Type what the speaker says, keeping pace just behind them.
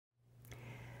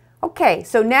Okay,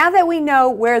 so now that we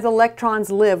know where the electrons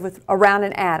live around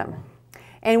an atom,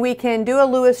 and we can do a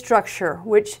Lewis structure,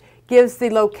 which gives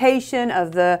the location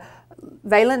of the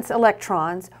valence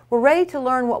electrons, we're ready to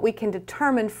learn what we can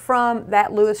determine from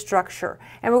that Lewis structure.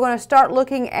 And we're going to start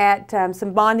looking at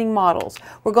some bonding models.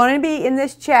 We're going to be in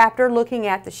this chapter looking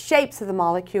at the shapes of the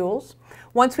molecules.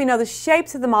 Once we know the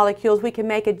shapes of the molecules, we can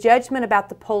make a judgment about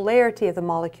the polarity of the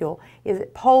molecule. Is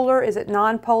it polar? Is it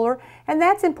nonpolar? And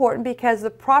that's important because the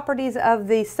properties of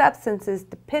the substances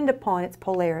depend upon its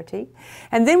polarity.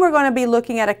 And then we're going to be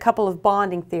looking at a couple of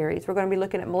bonding theories. We're going to be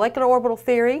looking at molecular orbital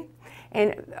theory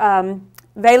and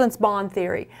valence bond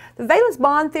theory. The valence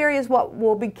bond theory is what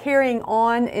we'll be carrying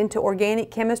on into organic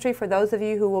chemistry for those of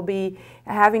you who will be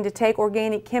having to take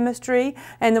organic chemistry.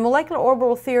 And the molecular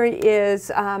orbital theory is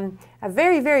a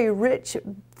very, very rich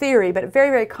theory, but very,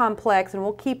 very complex, and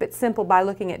we'll keep it simple by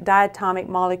looking at diatomic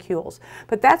molecules.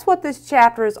 But that's what this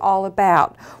chapter is all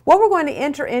about. What we're going to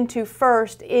enter into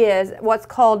first is what's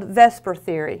called VSEPR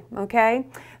theory, okay?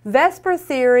 VSEPR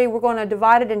theory, we're going to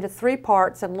divide it into three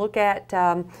parts and look at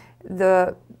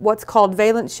what's called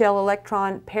valence shell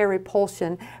electron pair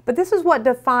repulsion. But this is what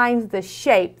defines the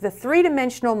shape, the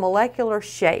three-dimensional molecular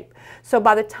shape. So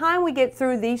by the time we get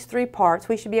through these three parts,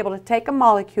 we should be able to take a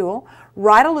molecule,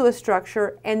 write a Lewis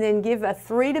structure, and then give a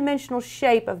three-dimensional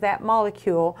shape of that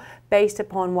molecule based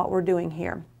upon what we're doing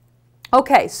here.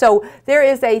 Okay, so there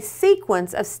is a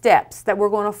sequence of steps that we're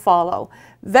going to follow.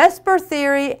 VSEPR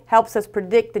theory helps us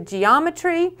predict the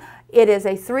geometry. It is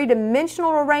a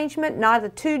three-dimensional arrangement, not a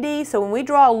 2D. So when we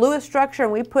draw a Lewis structure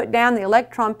and we put down the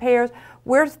electron pairs,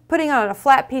 we're putting on a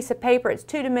flat piece of paper. It's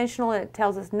two-dimensional and it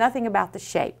tells us nothing about the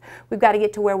shape. We've got to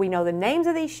get to where we know the names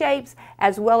of these shapes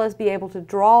as well as be able to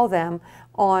draw them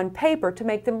on paper to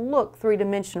make them look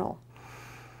three-dimensional.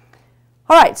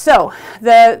 All right, so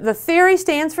the theory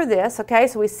stands for this, okay?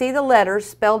 So we see the letters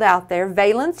spelled out there,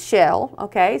 valence shell,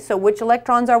 okay? So which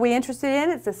electrons are we interested in?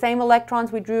 It's the same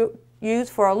electrons we use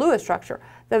for a Lewis structure,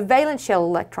 the valence shell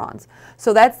electrons.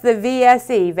 So that's the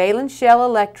VSE, valence shell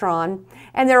electron,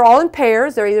 and they're all in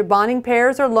pairs. They're either bonding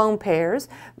pairs or lone pairs.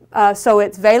 So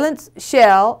it's valence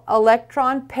shell,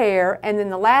 electron pair, and then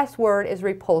the last word is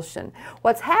repulsion.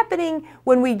 What's happening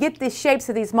when we get the shapes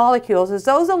of these molecules is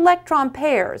those electron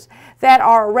pairs that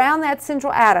are around that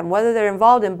central atom, whether they're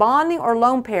involved in bonding or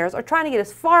lone pairs, are trying to get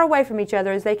as far away from each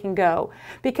other as they can go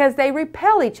because they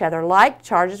repel each other like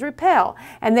charges repel.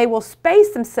 And they will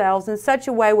space themselves in such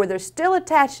a way where they're still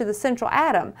attached to the central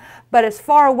atom, but as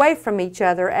far away from each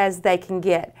other as they can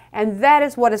get. And that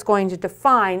is what is going to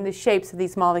define the shapes of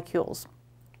these molecules.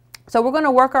 So we're going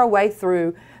to work our way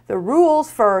through the rules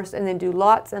first and then do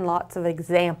lots and lots of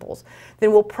examples.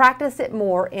 Then we'll practice it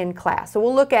more in class. So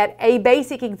we'll look at a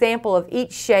basic example of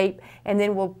each shape and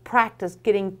then we'll practice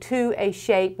getting to a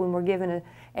shape when we're given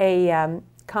a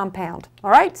compound.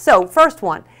 All right, so first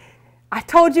one. I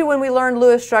told you when we learned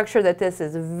Lewis structure that this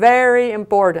is very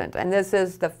important, and this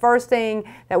is the first thing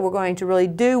that we're going to really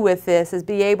do with this is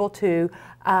be able to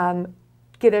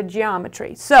get a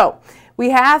geometry. So we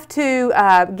have to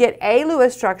get a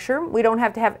Lewis structure. We don't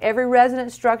have to have every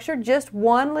resonance structure, just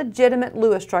one legitimate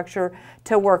Lewis structure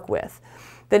to work with.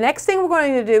 The next thing we're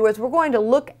going to do is we're going to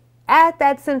look at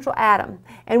that central atom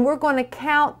and we're going to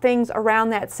count things around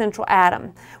that central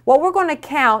atom. What we're going to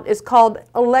count is called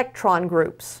electron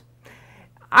groups.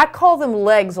 I call them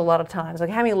legs a lot of times. Like,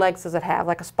 how many legs does it have?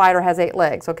 Like a spider has 8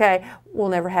 legs, okay? We'll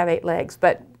never have 8 legs,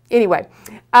 but anyway.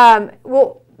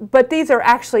 But these are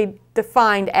actually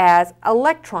defined as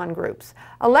electron groups.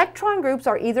 Electron groups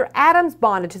are either atoms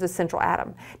bonded to the central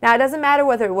atom. Now, it doesn't matter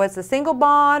whether it was a single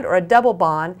bond or a double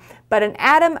bond, but an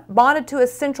atom bonded to a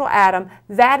central atom,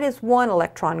 that is one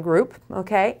electron group,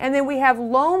 okay? And then we have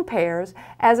lone pairs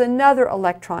as another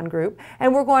electron group,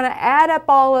 and we're going to add up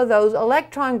all of those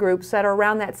electron groups that are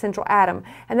around that central atom,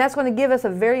 and that's going to give us a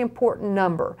very important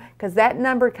number, because that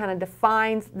number kind of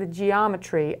defines the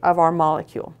geometry of our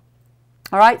molecule.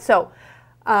 All right, so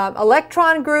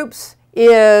electron groups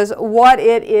is what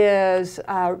it is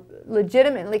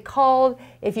legitimately called.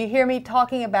 If you hear me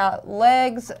talking about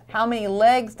legs, how many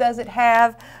legs does it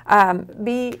have?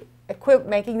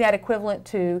 Making that equivalent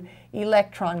to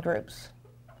electron groups,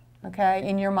 okay,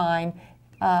 in your mind.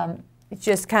 It's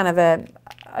just kind of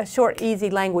a short, easy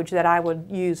language that I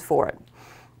would use for it.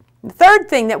 The third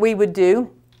thing that we would do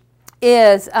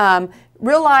is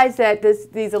realize that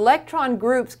these electron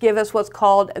groups give us what's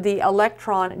called the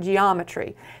electron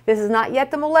geometry. This is not yet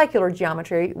the molecular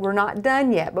geometry. We're not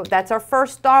done yet, but that's our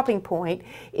first stopping point,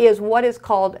 is what is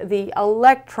called the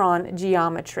electron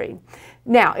geometry.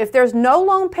 Now, if there's no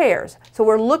lone pairs, so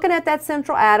we're looking at that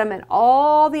central atom and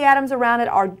all the atoms around it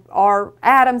are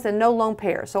atoms and no lone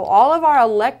pairs. So all of our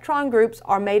electron groups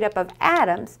are made up of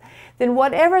atoms. Then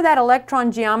whatever that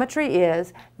electron geometry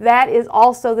is, that is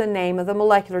also the name of the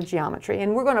molecular geometry.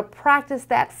 And we're going to practice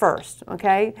that first,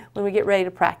 okay, when we get ready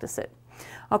to practice it.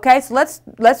 Okay, so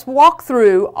let's walk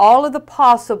through all of the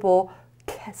possible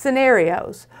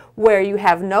scenarios where you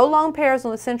have no lone pairs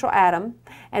on the central atom,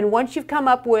 and once you've come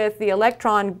up with the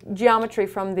electron geometry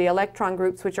from the electron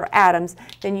groups, which are atoms,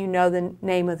 then you know the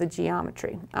name of the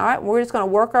geometry. All right, we're just going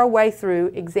to work our way through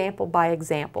example by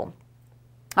example.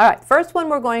 All right, first one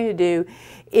we're going to do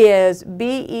is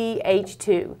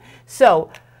BeH2. So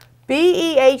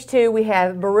BeH2, we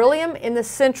have beryllium in the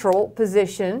central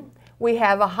position. We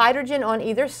have a hydrogen on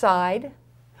either side.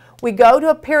 We go to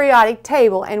a periodic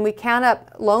table and we count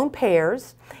up lone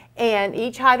pairs, and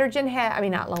each hydrogen has, I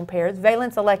mean not lone pairs,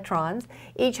 valence electrons.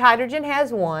 Each hydrogen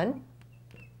has one,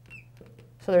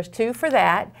 so there's 2 for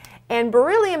that. And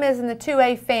beryllium is in the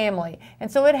 2A family, and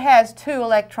so it has 2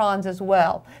 electrons as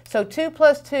well. So 2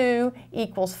 plus 2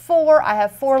 equals 4. I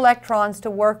have 4 electrons to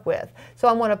work with. So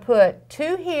I'm going to put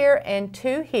 2 here and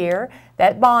 2 here.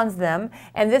 That bonds them.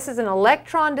 And this is an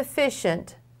electron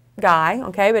deficient guy,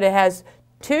 okay, but it has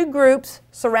 2 groups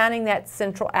surrounding that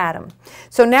central atom.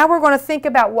 So now we're going to think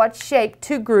about what shape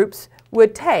 2 groups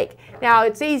would take. Now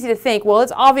it's easy to think, well,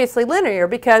 it's obviously linear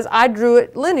because I drew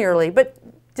it linearly, but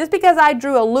just because I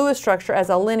drew a Lewis structure as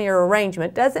a linear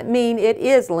arrangement doesn't mean it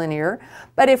is linear.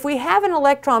 But if we have an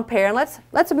electron pair, and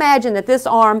let's imagine that this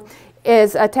arm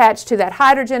is attached to that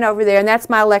hydrogen over there, and that's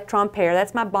my electron pair,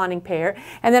 that's my bonding pair.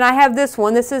 And then I have this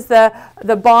one, this is the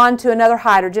bond to another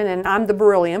hydrogen, and I'm the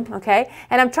beryllium, okay?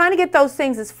 And I'm trying to get those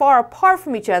things as far apart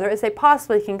from each other as they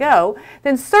possibly can go,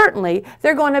 then certainly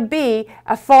they're going to be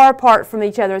as far apart from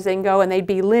each other as they can go, and they'd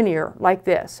be linear like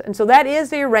this. And so that is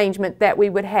the arrangement that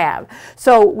we would have.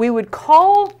 So we would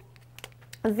call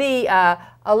the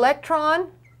electron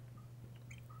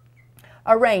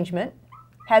arrangement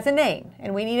has a name,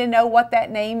 and we need to know what that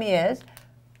name is.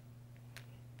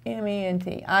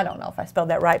 M-E-N-T. I don't know if I spelled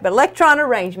that right, but electron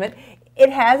arrangement, it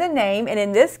has a name, and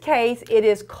in this case it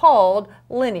is called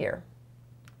linear.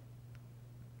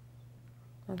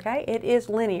 Okay, it is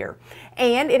linear.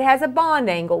 And it has a bond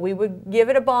angle. We would give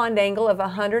it a bond angle of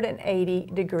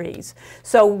 180 degrees.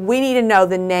 So we need to know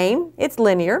the name, it's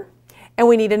linear. And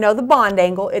we need to know the bond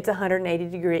angle, it's 180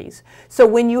 degrees. So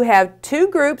when you have 2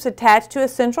 groups attached to a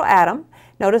central atom,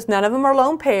 notice none of them are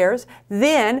lone pairs,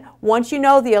 then once you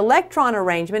know the electron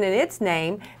arrangement and its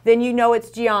name, then you know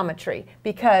its geometry.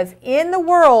 Because in the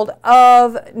world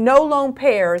of no lone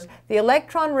pairs, the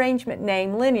electron arrangement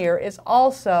name linear is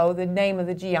also the name of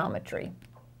the geometry.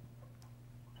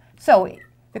 So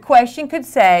the question could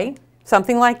say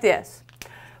something like this.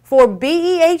 For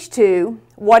BeH2,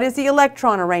 what is the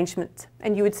electron arrangement?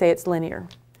 And you would say it's linear.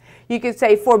 You could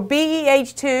say for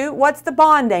BeH2, what's the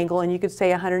bond angle? And you could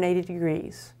say 180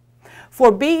 degrees. For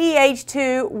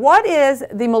BeH2, what is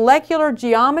the molecular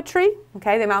geometry?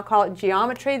 Okay, they might call it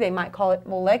geometry. They might call it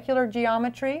molecular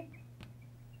geometry.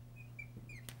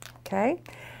 Okay,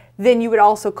 then you would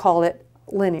also call it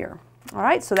linear. All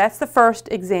right, so that's the first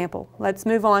example. Let's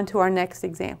move on to our next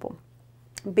example,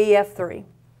 BF3.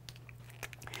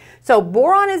 So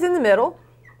boron is in the middle.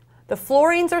 The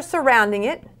fluorines are surrounding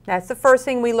it. That's the first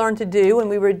thing we learned to do when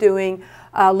we were doing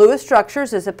Lewis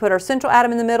structures, is to put our central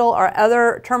atom in the middle, our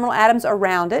other terminal atoms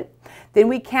around it. Then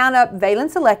we count up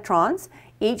valence electrons.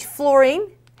 Each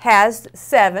fluorine has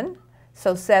 7.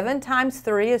 So 7 times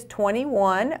 3 is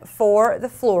 21 for the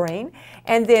fluorine.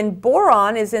 And then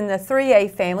boron is in the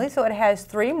 3A family, so it has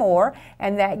 3 more,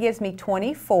 and that gives me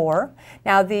 24.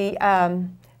 Now the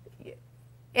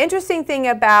interesting thing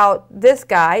about this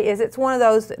guy is it's one of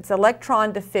those, it's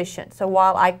electron deficient. So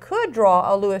while I could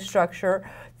draw a Lewis structure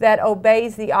that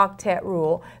obeys the octet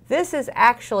rule, this is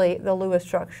actually the Lewis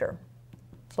structure.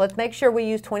 So let's make sure we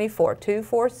use 24. 2,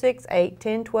 4, 6, 8,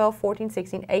 10, 12, 14,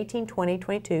 16, 18, 20,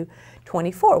 22,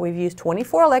 24. We've used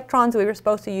 24 electrons. We were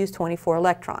supposed to use 24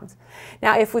 electrons.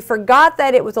 Now, if we forgot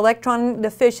that it was electron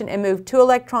deficient and moved 2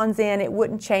 electrons in, it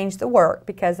wouldn't change the work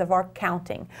because of our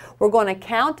counting. We're going to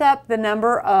count up the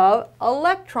number of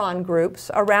electron groups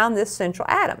around this central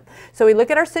atom. So we look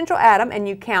at our central atom and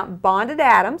you count bonded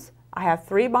atoms. I have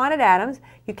 3 bonded atoms.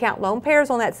 You count lone pairs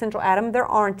on that central atom, there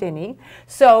aren't any.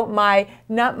 So my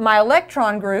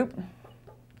electron group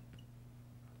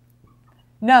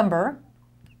number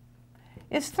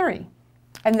is 3.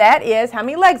 And that is how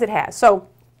many legs it has. So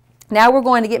now we're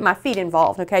going to get my feet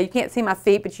involved, okay? You can't see my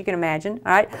feet, but you can imagine,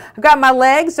 all right? I've got my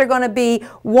legs. They're going to be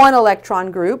 1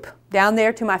 electron group down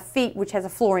there to my feet, which has a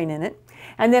fluorine in it.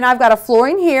 And then I've got a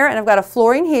fluorine here, and I've got a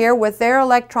fluorine here with their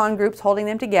electron groups holding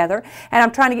them together. And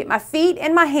I'm trying to get my feet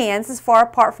and my hands as far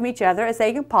apart from each other as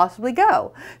they can possibly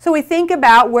go. So we think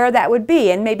about where that would be,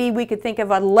 and maybe we could think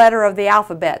of a letter of the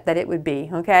alphabet that it would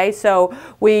be, okay? So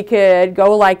we could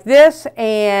go like this,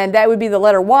 and that would be the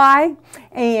letter Y,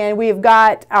 and we've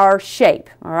got our shape,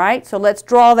 all right? So let's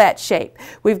draw that shape.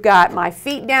 We've got my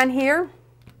feet down here,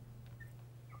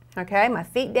 okay? My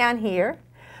feet down here,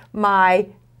 my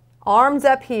arms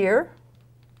up here.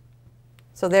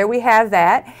 So there we have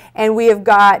that. And we have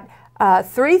got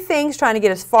three things trying to get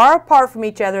as far apart from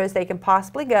each other as they can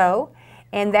possibly go.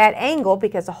 And that angle,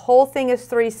 because the whole thing is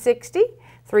 360,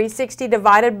 360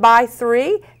 divided by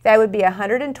 3, that would be a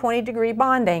 120-degree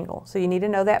bond angle. So you need to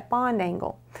know that bond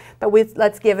angle. But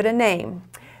let's give it a name.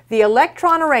 The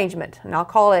electron arrangement, and I'll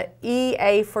call it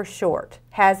EA for short,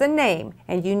 has a name,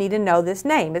 and you need to know this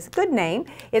name. It's a good name.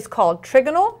 It's called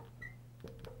trigonal.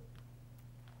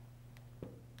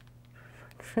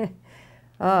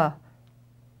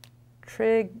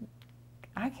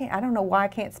 I don't know why I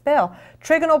can't spell.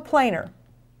 Trigonal planar.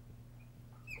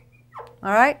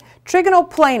 All right? Trigonal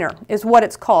planar is what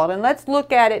it's called. And let's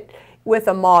look at it with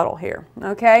a model here.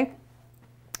 Okay?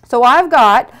 So I've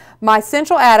got my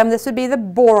central atom. This would be the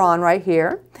boron right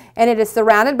here. And it is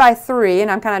surrounded by 3, and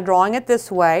I'm kind of drawing it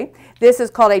this way. This is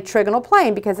called a trigonal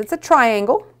plane because it's a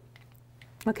triangle.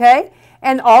 Okay?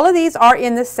 And all of these are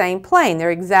in the same plane. They're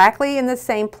exactly in the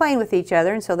same plane with each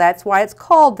other, and so that's why it's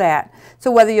called that. So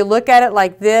whether you look at it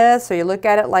like this or you look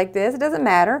at it like this, it doesn't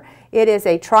matter. It is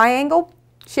a triangle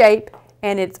shape,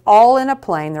 and it's all in a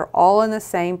plane. They're all in the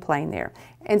same plane there.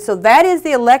 And so that is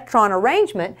the electron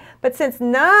arrangement, but since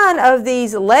none of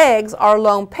these legs are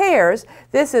lone pairs,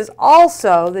 this is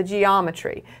also the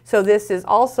geometry. So this is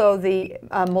also the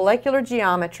molecular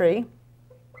geometry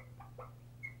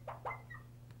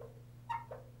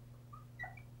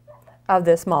of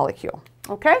this molecule.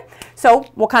 Okay? So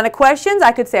what kind of questions?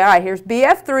 I could say, all right, here's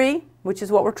BF3, which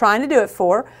is what we're trying to do it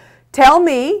for. Tell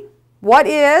me what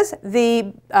is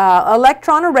the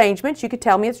electron arrangement. You could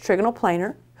tell me it's trigonal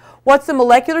planar. What's the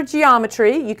molecular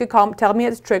geometry? You could tell me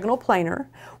it's trigonal planar.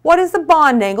 What is the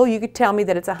bond angle? You could tell me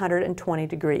that it's 120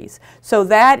 degrees. So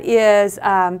that is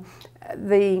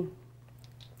the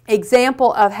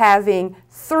example of having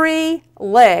 3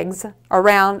 legs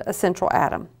around a central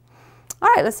atom. All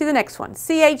right, let's see the next one,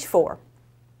 CH4.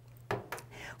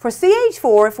 For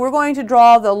CH4, if we're going to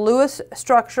draw the Lewis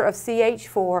structure of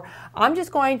CH4, I'm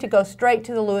just going to go straight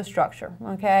to the Lewis structure,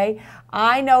 okay?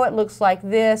 I know it looks like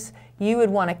this. You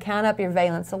would want to count up your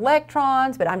valence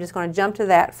electrons, but I'm just going to jump to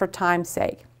that for time's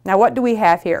sake. Now what do we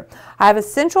have here? I have a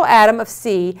central atom of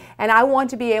C, and I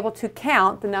want to be able to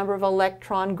count the number of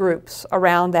electron groups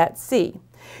around that C.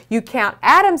 You count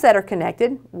atoms that are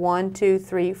connected, 1, 2,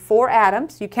 3, 4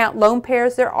 atoms. You count lone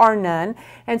pairs, there are none.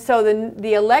 And so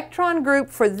the electron group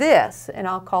for this, and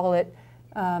I'll call it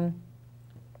the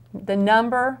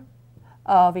number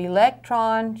of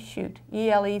electron,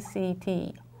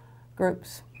 ELECT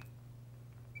groups.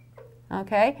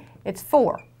 Okay, it's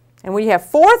 4. And when you have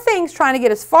 4 things trying to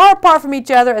get as far apart from each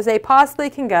other as they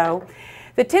possibly can go,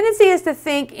 the tendency is to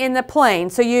think in the plane.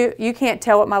 So you can't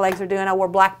tell what my legs are doing. I wore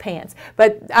black pants.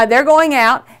 But they're going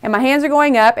out, and my hands are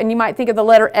going up, and you might think of the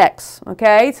letter X.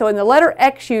 Okay? So in the letter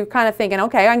X, you're kind of thinking,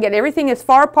 okay, I can get everything as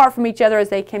far apart from each other as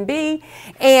they can be.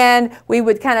 And we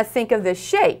would kind of think of this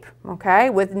shape, okay,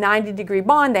 with 90-degree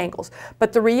bond angles.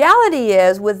 But the reality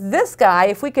is, with this guy,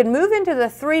 if we could move into the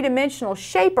 3-dimensional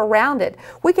shape around it,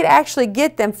 we could actually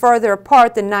get them further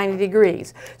apart than 90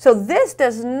 degrees. So this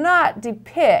does not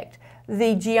depict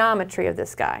the geometry of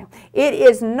this guy. It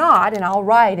is not, and I'll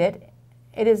write it,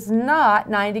 it is not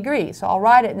 90 degrees. So I'll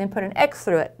write it and then put an X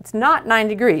through it. It's not 90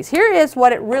 degrees. Here is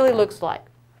what it really looks like.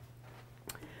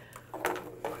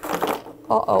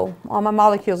 Uh-oh, all my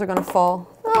molecules are going to fall.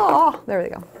 Oh, there we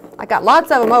go. I got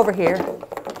lots of them over here.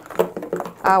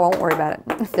 I won't worry about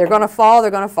it. If they're going to fall,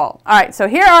 they're going to fall. All right, so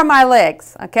here are my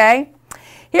legs, okay?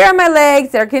 Here are my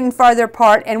legs. They're getting farther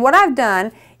apart. And what I've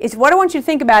done is, what I want you to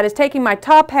think about is taking my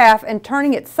top half and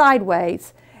turning it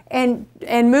sideways and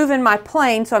moving my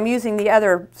plane. So I'm using the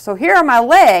other. So here are my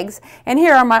legs, and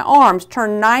here are my arms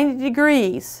turned 90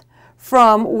 degrees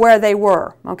from where they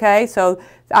were, okay? So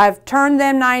I've turned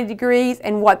them 90 degrees,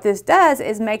 and what this does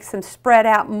is makes them spread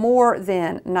out more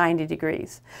than 90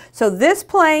 degrees. So this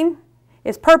plane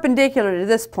is perpendicular to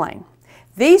this plane.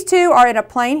 These two are in a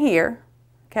plane here,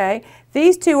 okay?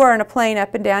 These two are in a plane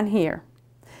up and down here.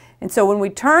 And so when we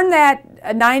turn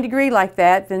that 90 degree like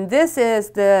that, then this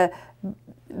is the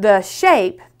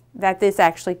shape that this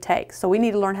actually takes. So we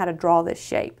need to learn how to draw this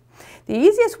shape. The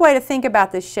easiest way to think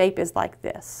about this shape is like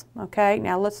this, okay?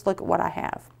 Now let's look at what I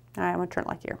have. All right, I'm going to turn it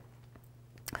like here.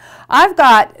 I've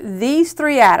got these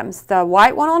three atoms, the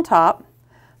white one on top,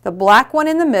 the black one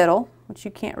in the middle, which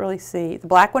you can't really see, the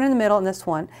black one in the middle, and this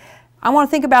one. I want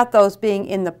to think about those being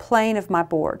in the plane of my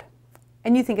board.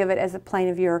 And you think of it as the plane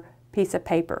of your piece of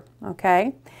paper,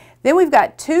 okay? Then we've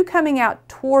got two coming out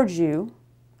towards you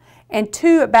and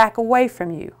two back away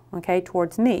from you, okay,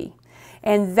 towards me.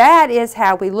 And that is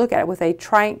how we look at it, with a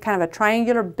kind of a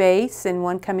triangular base and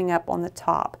one coming up on the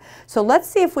top. So let's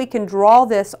see if we can draw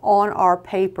this on our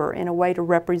paper in a way to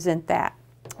represent that,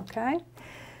 okay?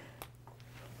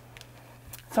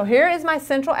 So here is my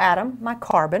central atom, my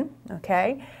carbon,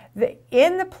 okay?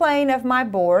 In the plane of my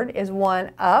board is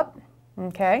one up,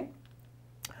 okay?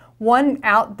 One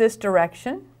out this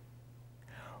direction.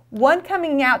 One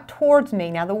coming out towards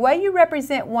me. Now the way you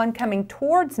represent one coming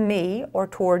towards me or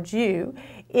towards you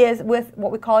is with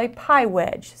what we call a pi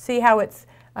wedge. See how it's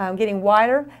getting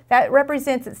wider? That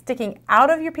represents it sticking out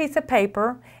of your piece of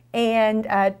paper and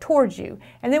towards you.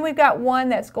 And then we've got one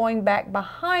that's going back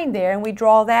behind there, and we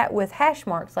draw that with hash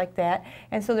marks like that,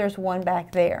 and so there's one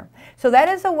back there. So that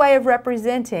is a way of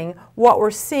representing what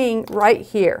we're seeing right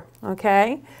here,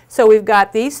 okay? So we've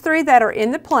got these three that are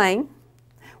in the plane.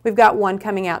 We've got one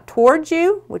coming out towards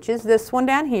you, which is this one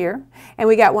down here, and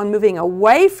we got one moving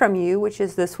away from you, which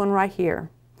is this one right here.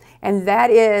 And that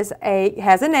is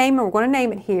has a name, and we're going to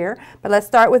name it here, but let's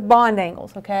start with bond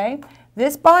angles, okay?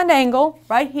 This bond angle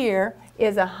right here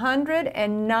is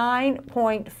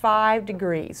 109.5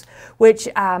 degrees, which,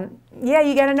 yeah,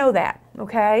 you got to know that,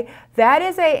 okay? That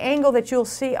is an angle that you'll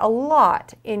see a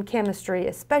lot in chemistry,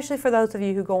 especially for those of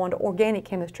you who go into organic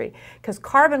chemistry, because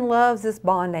carbon loves this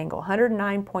bond angle,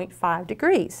 109.5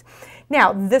 degrees.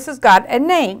 Now, this has got a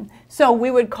name. So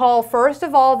we would call, first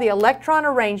of all, the electron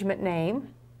arrangement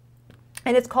name,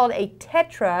 and it's called a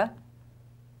tetra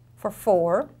for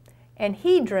 4, and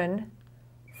hedron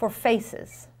for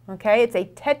faces, okay? It's a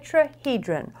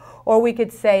tetrahedron, or we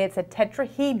could say it's a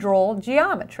tetrahedral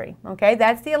geometry, okay?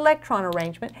 That's the electron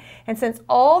arrangement, and since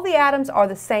all the atoms are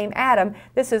the same atom,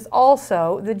 this is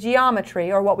also the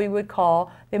geometry, or what we would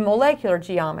call the molecular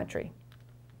geometry,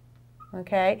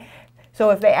 okay? So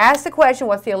if they ask the question,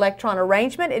 what's the electron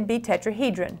arrangement, it'd be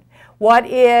tetrahedron. What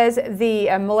is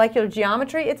the molecular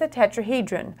geometry? It's a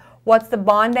tetrahedron. What's the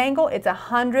bond angle? It's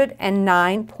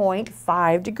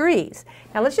 109.5 degrees.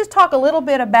 Now let's just talk a little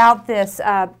bit about this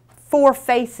four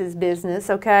faces business,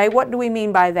 okay? What do we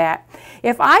mean by that?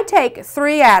 If I take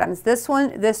three atoms, this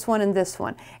one, and this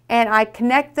one, and I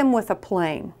connect them with a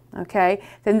plane, okay,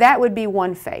 then that would be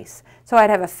one face. So I'd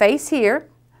have a face here,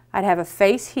 I'd have a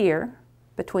face here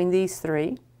between these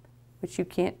three, which you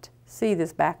can't see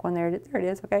this back one there it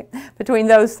is, okay, between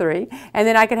those three, and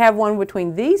then I could have one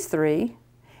between these three,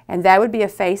 and that would be a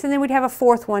face, and then we'd have a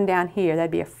fourth one down here. That'd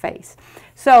be a face.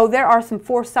 So there are some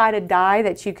four-sided die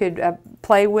that you could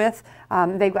play with.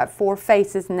 They've got four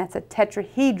faces, and that's a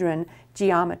tetrahedron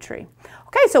geometry.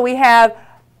 Okay, so we have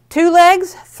 2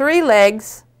 legs, 3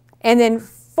 legs, and then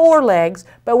 4 legs,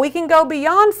 but we can go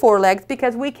beyond 4 legs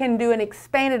because we can do an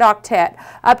expanded octet.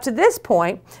 Up to this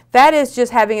point, that is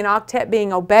just having an octet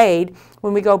being obeyed.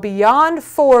 When we go beyond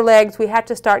 4 legs, we have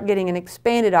to start getting an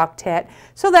expanded octet.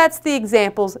 So that's the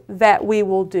examples that we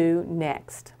will do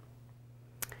next.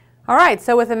 All right,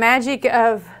 so with the magic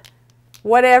of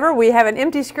whatever, we have an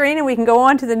empty screen and we can go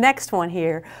on to the next one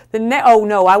here. Oh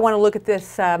no, I want to look at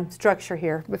this structure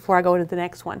here before I go to the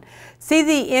next one. See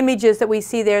the images that we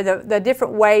see there, the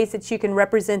different ways that you can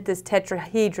represent this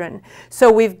tetrahedron.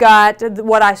 So we've got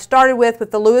what I started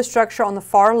with the Lewis structure on the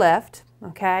far left.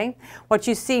 Okay, what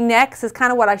you see next is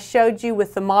kind of what I showed you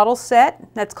with the model set.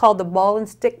 That's called the ball and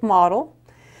stick model.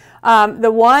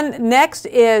 The one next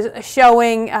is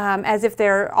showing as if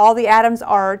all the atoms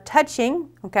are touching.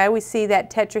 Okay, we see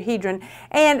that tetrahedron.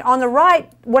 And on the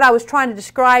right, what I was trying to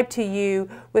describe to you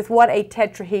with what a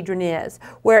tetrahedron is,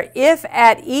 where if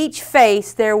at each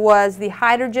face there was the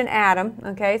hydrogen atom,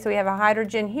 okay, so we have a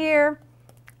hydrogen here,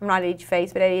 not at each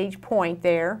face, but at each point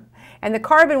there, and the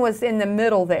carbon was in the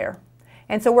middle there.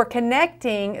 And so we're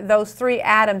connecting those 3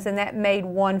 atoms, and that made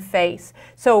one face.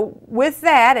 So with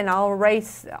that, and I'll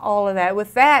erase all of that,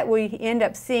 with that we end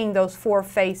up seeing those 4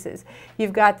 faces.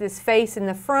 You've got this face in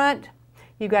the front,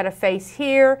 you've got a face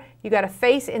here, you've got a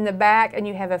face in the back, and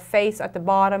you have a face at the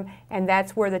bottom, and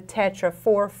that's where the tetra,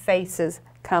 4 faces,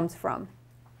 comes from.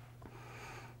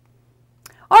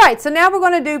 All right, so now we're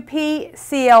going to do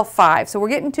PCl5. So we're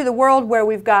getting to the world where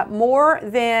we've got more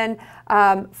than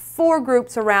 4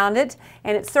 groups around it,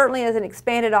 and it certainly is an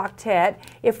expanded octet.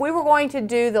 If we were going to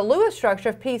do the Lewis structure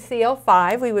of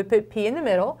PCl5, we would put P in the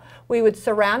middle. We would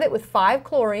surround it with 5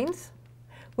 chlorines.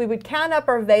 We would count up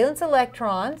our valence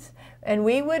electrons, and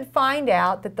we would find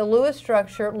out that the Lewis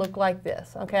structure looked like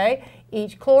this, okay?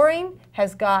 Each chlorine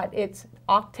has got its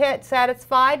octet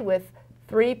satisfied with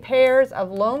 3 pairs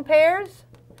of lone pairs,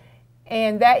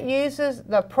 and that uses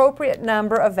the appropriate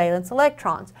number of valence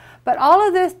electrons. But all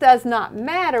of this does not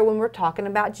matter when we're talking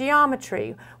about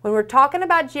geometry. When we're talking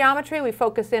about geometry, we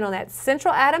focus in on that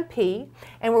central atom P,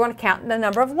 and we're going to count the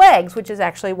number of legs, which is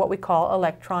actually what we call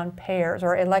electron pairs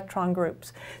or electron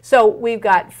groups. So we've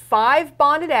got 5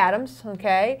 bonded atoms,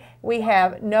 okay? We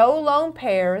have no lone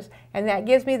pairs, and that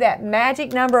gives me that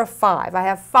magic number of 5. I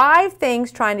have 5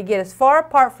 things trying to get as far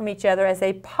apart from each other as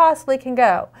they possibly can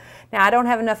go. Now, I don't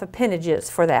have enough appendages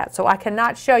for that, so I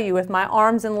cannot show you with my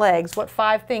arms and legs what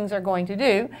 5 things are going to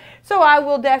do, so I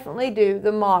will definitely do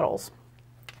the models.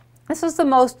 This is the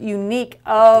most unique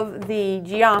of the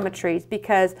geometries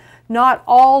because not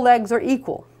all legs are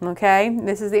equal, okay?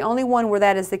 This is the only one where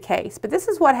that is the case, but this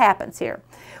is what happens here.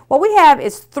 What we have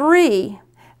is 3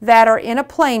 that are in a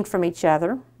plane from each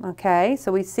other, okay?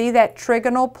 So we see that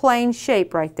trigonal plane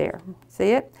shape right there.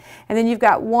 See it? And then you've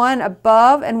got 1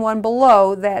 above and 1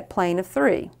 below that plane of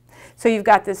 3. So you've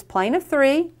got this plane of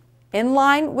 3 in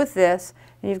line with this,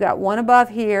 and you've got 1 above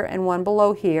here and 1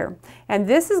 below here. And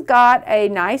this has got a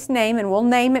nice name, and we'll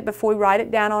name it before we write it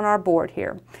down on our board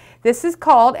here. This is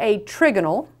called a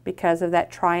trigonal because of that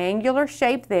triangular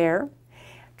shape there.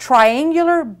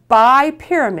 Triangular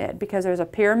bipyramid because there's a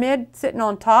pyramid sitting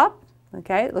on top.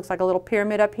 Okay, it looks like a little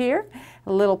pyramid up here,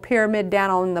 a little pyramid down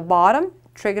on the bottom,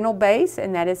 trigonal base,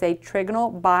 and that is a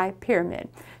trigonal bipyramid.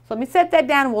 So let me set that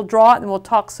down and we'll draw it and we'll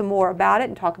talk some more about it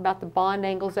and talk about the bond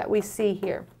angles that we see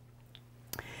here.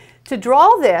 To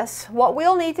draw this, what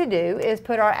we'll need to do is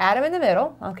put our atom in the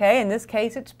middle. Okay, in this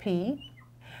case it's P.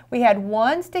 We had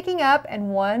 1 sticking up and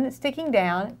 1 sticking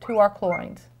down to our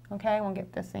chlorines. Okay, we'll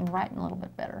get this thing writing a little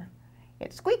bit better.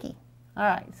 It's squeaky. All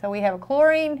right, so we have a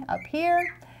chlorine up here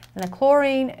and a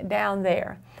chlorine down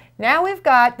there. Now we've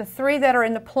got the 3 that are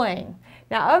in the plane.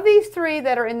 Now of these 3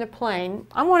 that are in the plane,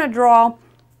 I want to draw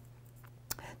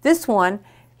this one.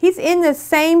 He's in the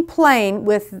same plane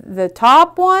with the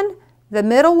top one, the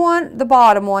middle one, the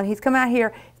bottom one. He's come out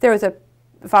here.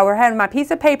 If I were having my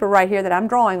piece of paper right here that I'm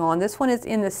drawing on, this one is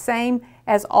in the same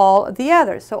as all of the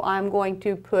others. So I'm going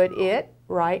to put it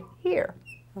right here.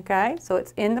 Okay, so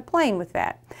it's in the plane with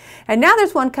that. And now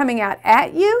there's one coming out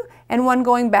at you and one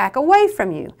going back away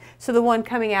from you. So the one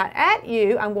coming out at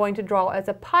you I'm going to draw as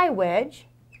a pi wedge.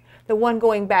 The one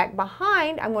going back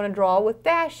behind I'm going to draw with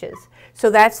dashes. So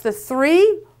that's the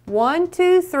 3, 1,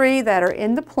 2, 3 that are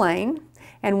in the plane,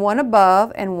 and 1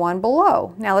 above and 1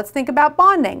 below. Now let's think about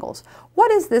bond angles. What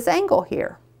is this angle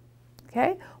here?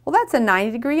 Okay, well that's a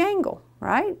 90-degree angle,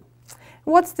 right?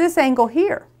 What's this angle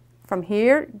here? From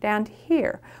here down to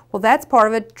here. Well, that's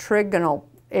part of a trigonal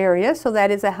area, so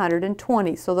that is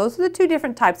 120. So those are the 2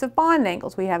 different types of bond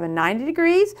angles. We have a 90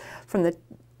 degrees from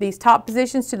these top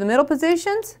positions to the middle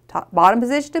positions, bottom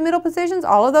position to middle positions.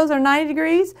 All of those are 90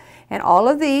 degrees, and all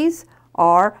of these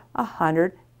are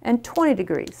 120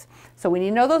 degrees. So we need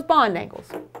to know those bond angles.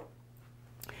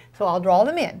 So I'll draw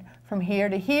them in. From here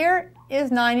to here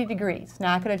is 90 degrees.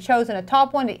 Now I could have chosen a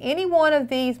top one to any one of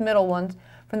these middle ones.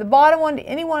 From the bottom one to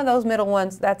any one of those middle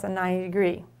ones, that's a 90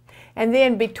 degree. And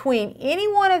then between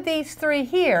any one of these 3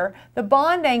 here, the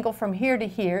bond angle from here to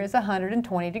here is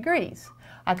 120 degrees.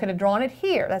 I could have drawn it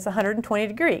here. That's 120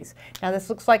 degrees. Now this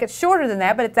looks like it's shorter than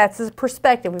that, but that's the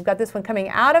perspective. We've got this one coming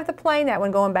out of the plane, that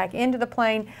one going back into the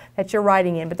plane that you're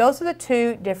writing in. But those are the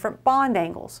 2 different bond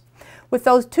angles. With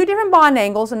those 2 different bond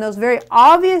angles and those very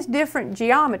obvious different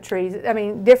geometries, I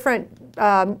mean different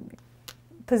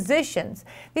positions.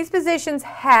 These positions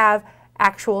have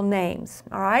actual names,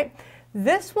 all right?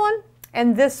 This one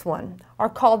and this one are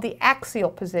called the axial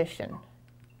position.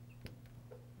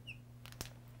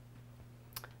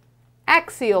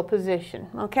 Axial position,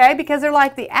 okay? Because they're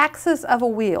like the axis of a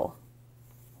wheel,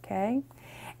 okay?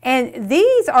 And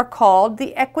these are called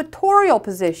the equatorial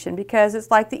position because it's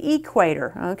like the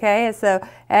equator, okay?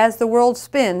 As the world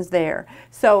spins there.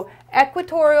 So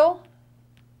equatorial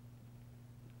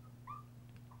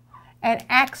and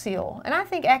axial, and I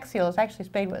think axial is actually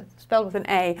spelled with an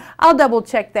A. I'll double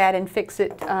check that and fix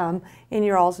it in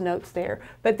your all's notes there.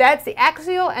 But that's the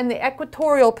axial and the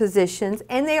equatorial positions,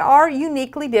 and they are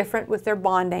uniquely different with their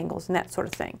bond angles and that sort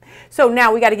of thing. So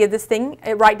now we got to give this thing,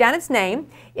 write down its name.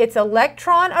 It's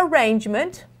electron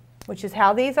arrangement, which is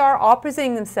how these are all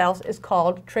presenting themselves, is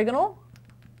called trigonal,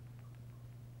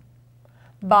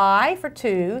 bi for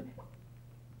 2,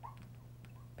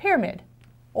 pyramid,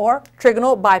 or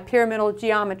trigonal bipyramidal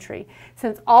geometry.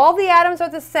 Since all the atoms are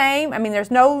the same, I mean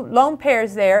there's no lone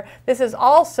pairs there, this is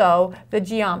also the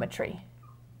geometry,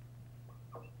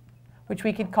 which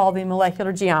we could call the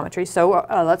molecular geometry. So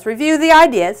let's review the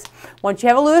ideas. Once you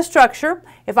have a Lewis structure,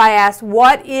 if I ask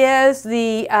what is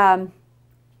the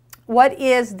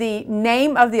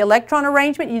name of the electron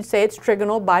arrangement, you'd say it's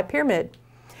trigonal bipyramid.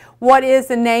 What is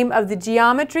the name of the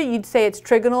geometry? You'd say it's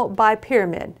trigonal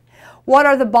bipyramid. What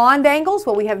are the bond angles?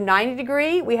 Well, we have 90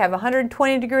 degree, we have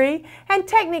 120 degree, and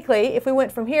technically, if we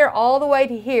went from here all the way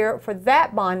to here for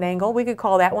that bond angle, we could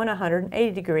call that one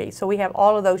 180 degrees. So we have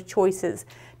all of those choices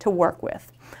to work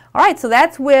with. All right, so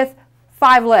that's with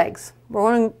 5 legs.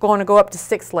 We're going to go up to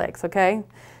 6 legs, okay?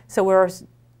 So we're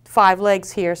 5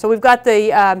 legs here. So we've got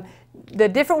the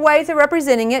different ways of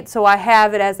representing it. So I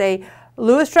have it as a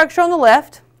Lewis structure on the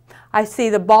left. I see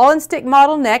the ball and stick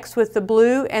model next with the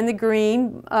blue and the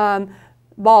green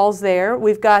balls there.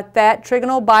 We've got that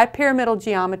trigonal bipyramidal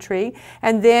geometry,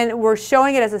 and then we're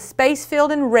showing it as a space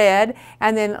field in red,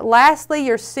 and then lastly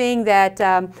you're seeing that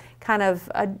kind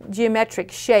of a geometric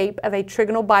shape of a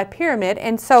trigonal bipyramid.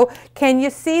 And so can you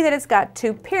see that it's got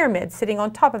 2 pyramids sitting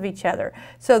on top of each other?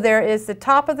 So there is the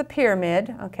top of the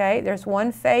pyramid, okay, there's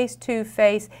one face, 2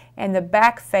 face, and the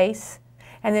back face.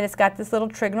 And then it's got this little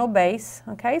trigonal base,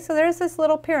 okay? So there's this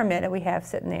little pyramid that we have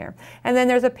sitting there. And then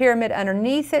there's a pyramid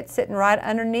underneath it, sitting right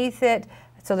underneath it.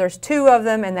 So there's 2 of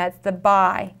them, and that's the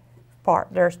bi part.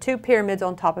 There's 2 pyramids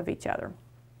on top of each other.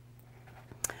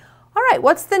 All right,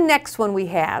 what's the next one we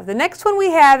have? The next one we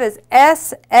have is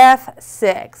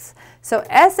SF6. So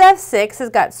SF6 has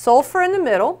got sulfur in the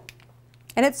middle,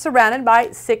 and it's surrounded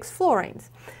by 6 fluorines.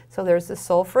 So there's the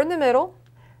sulfur in the middle,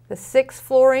 the 6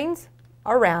 fluorines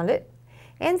around it.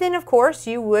 And then, of course,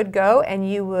 you would go and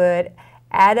you would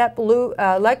add up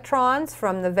electrons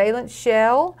from the valence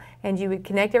shell, and you would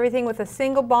connect everything with a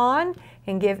single bond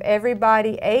and give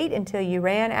everybody 8 until you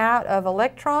ran out of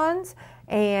electrons.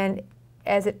 And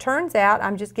as it turns out,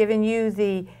 I'm just giving you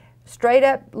the straight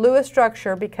up Lewis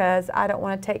structure because I don't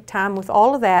want to take time with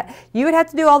all of that. You would have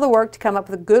to do all the work to come up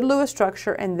with a good Lewis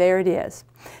structure, and there it is.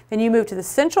 Then you move to the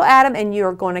central atom, and you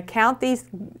are going to count these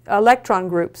electron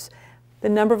groups, the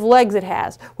number of legs it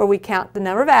has, where we count the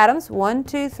number of atoms, 1,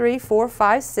 2, 3, 4,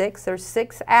 5, 6. There's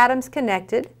 6 atoms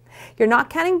connected. You're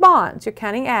not counting bonds, you're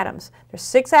counting atoms. There's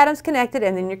 6 atoms connected,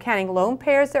 and then you're counting lone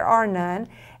pairs, there are none.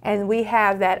 And we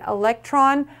have that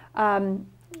electron, the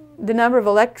number of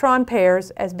electron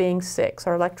pairs as being 6,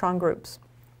 or electron groups.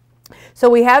 So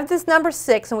we have this number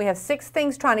 6, and we have 6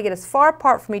 things trying to get as far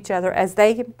apart from each other as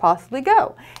they can possibly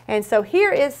go. And so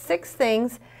here is 6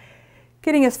 things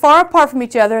getting as far apart from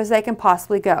each other as they can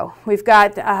possibly go. We've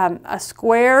got a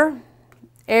square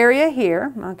area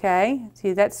here, okay?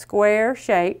 See that square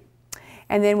shape.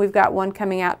 And then we've got one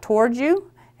coming out towards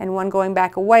you and one going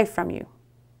back away from you.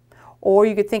 Or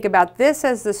you could think about this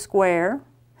as the square,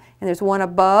 and there's one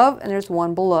above and there's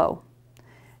one below.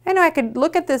 And I could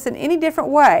look at this in any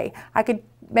different way. I could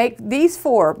make these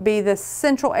 4 be the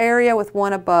central area with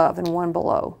one above and one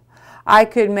below. I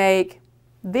could make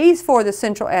these 4 the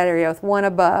central area with one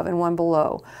above and one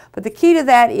below. But the key to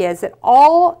that is that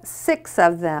all 6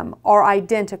 of them are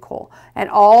identical, and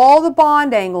all the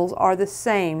bond angles are the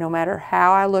same no matter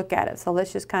how I look at it. So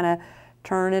let's just kind of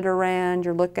turn it around.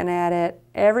 You're looking at it.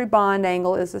 Every bond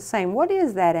angle is the same. What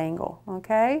is that angle?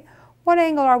 Okay? What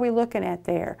angle are we looking at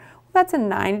there? Well, that's a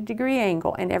 90-degree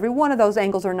angle, and every one of those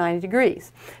angles are 90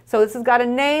 degrees. So this has got a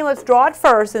name. Let's draw it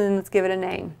first, and then let's give it a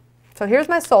name. So here's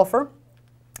my sulfur.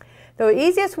 The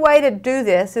easiest way to do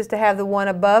this is to have the one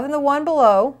above and the one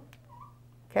below,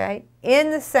 okay, in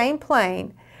the same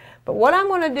plane. But what I'm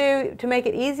going to do to make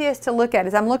it easiest to look at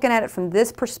is I'm looking at it from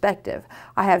this perspective.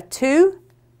 I have 2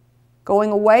 going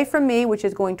away from me, which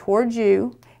is going towards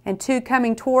you, and 2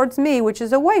 coming towards me, which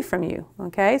is away from you.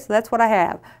 Okay, so that's what I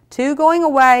have. 2 going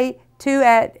away, 2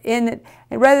 in it,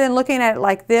 and rather than looking at it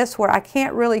like this where I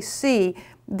can't really see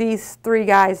these 3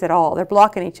 guys at all. They're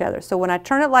blocking each other. So when I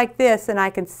turn it like this, then I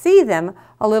can see them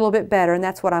a little bit better, and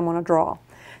that's what I'm going to draw.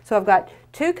 So I've got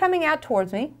 2 coming out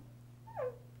towards me,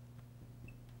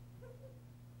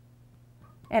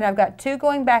 and I've got 2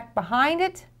 going back behind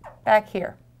it, back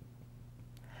here.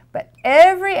 But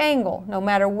every angle, no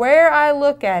matter where I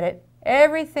look at it,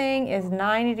 everything is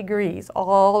 90 degrees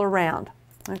all around.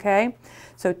 Okay?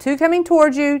 So 2 coming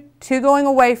towards you, 2 going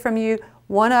away from you,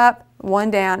 1 up,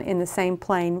 1 down in the same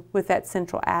plane with that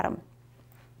central atom.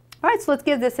 All right, so let's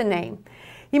give this a name.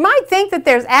 You might think that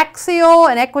there's axial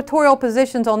and equatorial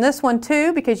positions on this one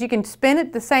too, because you can spin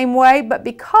it the same way, but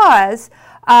because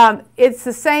it's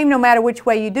the same no matter which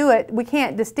way you do it, we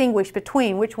can't distinguish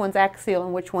between which one's axial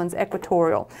and which one's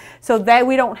equatorial. So that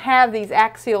we don't have these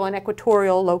axial and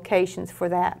equatorial locations for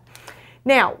that.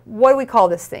 Now, what do we call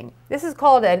this thing? This is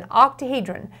called an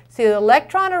octahedron. See, the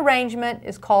electron arrangement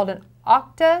is called an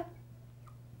octahedron.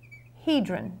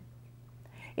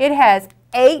 It has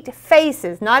 8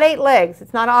 faces, not 8 legs.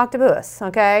 It's not an octopus,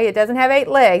 okay? It doesn't have 8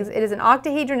 legs. It is an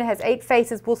octahedron. It has 8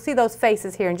 faces. We'll see those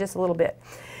faces here in just a little bit.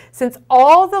 Since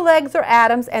all the legs are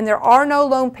atoms and there are no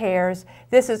lone pairs,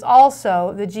 this is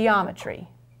also the geometry,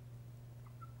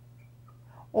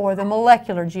 or the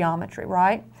molecular geometry,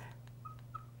 right?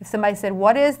 If somebody said,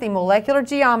 what is the molecular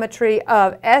geometry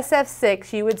of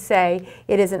SF6, you would say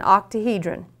it is an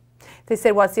octahedron. If they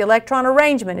said, what's the electron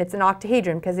arrangement? It's an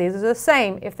octahedron, because these are the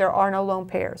same if there are no lone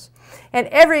pairs. And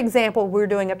every example we're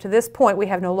doing up to this point, we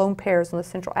have no lone pairs on the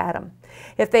central atom.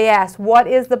 If they asked, what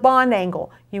is the bond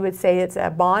angle? You would say it's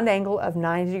a bond angle of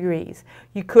 90 degrees.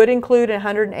 You could include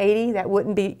 180. That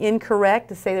wouldn't be incorrect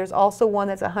to say there's also one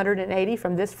that's 180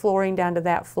 from this fluorine down to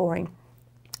that fluorine.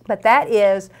 But that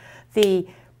is the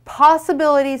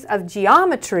possibilities of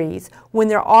geometries when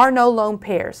there are no lone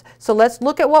pairs. So let's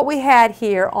look at what we had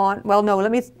here on, well no,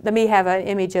 let me have an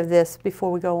image of this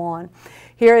before we go on.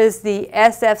 Here is the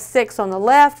SF6 on the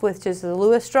left, which is the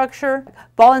Lewis structure.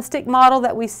 Ball and stick model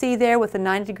that we see there with the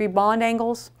 90-degree bond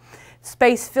angles.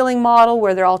 Space filling model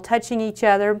where they're all touching each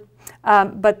other.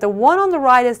 But the one on the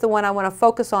right is the one I want to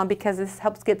focus on because this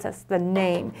helps get us the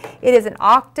name. It is an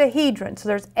octahedron, so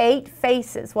there's 8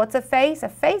 faces. What's a face? A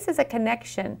face is a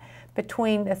connection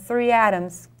between the 3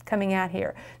 atoms coming out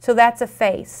here. So that's a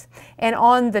face. And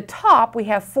on the top we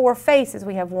have 4 faces.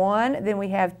 We have 1, then we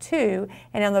have 2,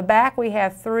 and on the back we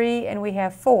have 3, and we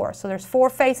have 4. So there's 4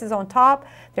 faces on top,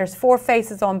 there's 4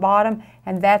 faces on bottom,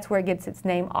 and that's where it gets its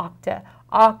name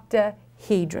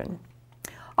octahedron.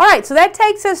 All right, so that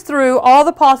takes us through all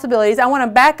the possibilities. I want to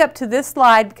back up to this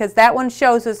slide because that one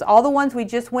shows us all the ones we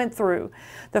just went through.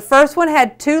 The first one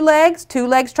had 2 legs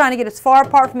trying to get as far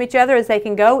apart from each other as they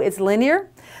can go. It's linear.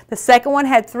 The second one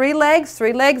had 3 legs.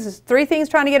 3 legs is 3 things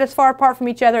trying to get as far apart from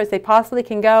each other as they possibly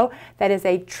can go. That is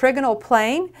a trigonal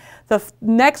plane. The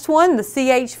next one, the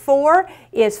CH4,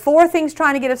 is 4 things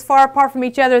trying to get as far apart from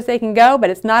each other as they can go, but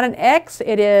it's not an X.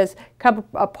 It is come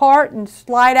apart and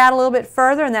slide out a little bit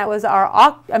further, and that was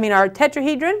our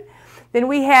tetrahedron. Then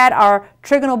we had our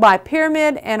trigonal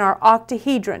bipyramid and our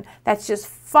octahedron. That's just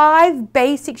 5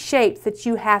 basic shapes that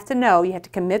you have to know. You have to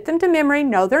commit them to memory,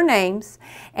 know their names,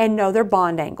 and know their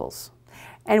bond angles.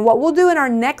 And what we'll do in our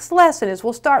next lesson is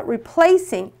we'll start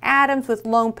replacing atoms with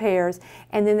lone pairs,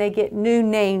 and then they get new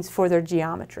names for their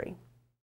geometry.